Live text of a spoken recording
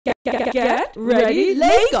Get ready,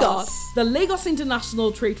 Lagos! The Lagos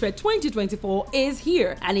International Trade Fair 2024 is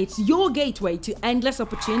here, and it's your gateway to endless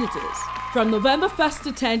opportunities. From November 1st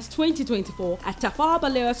to 10th, 2024 at Tafawa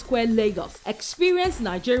Balewa Square, Lagos, experience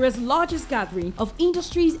Nigeria's largest gathering of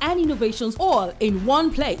industries and innovations all in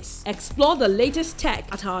one place. Explore the latest tech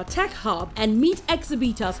at our tech hub and meet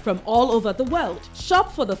exhibitors from all over the world.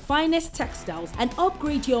 Shop for the finest textiles and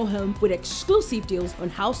upgrade your home with exclusive deals on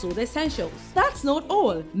household essentials. That's not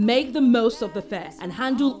all. Make the most of the fair and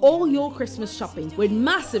handle all your Christmas shopping with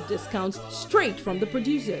massive discounts straight from the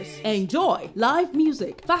producers. Enjoy live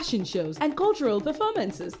music, fashion shows, and cultural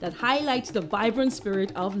performances that highlight the vibrant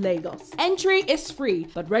spirit of Lagos. Entry is free,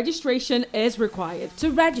 but registration is required.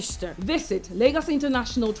 To register, visit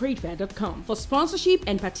lagosinternationaltradefair.com. For sponsorship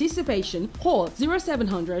and participation, call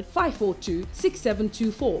 0700 542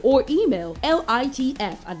 6724 or email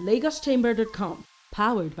litf@lagoschamber.com.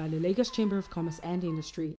 Powered by the Lagos Chamber of Commerce and Industry.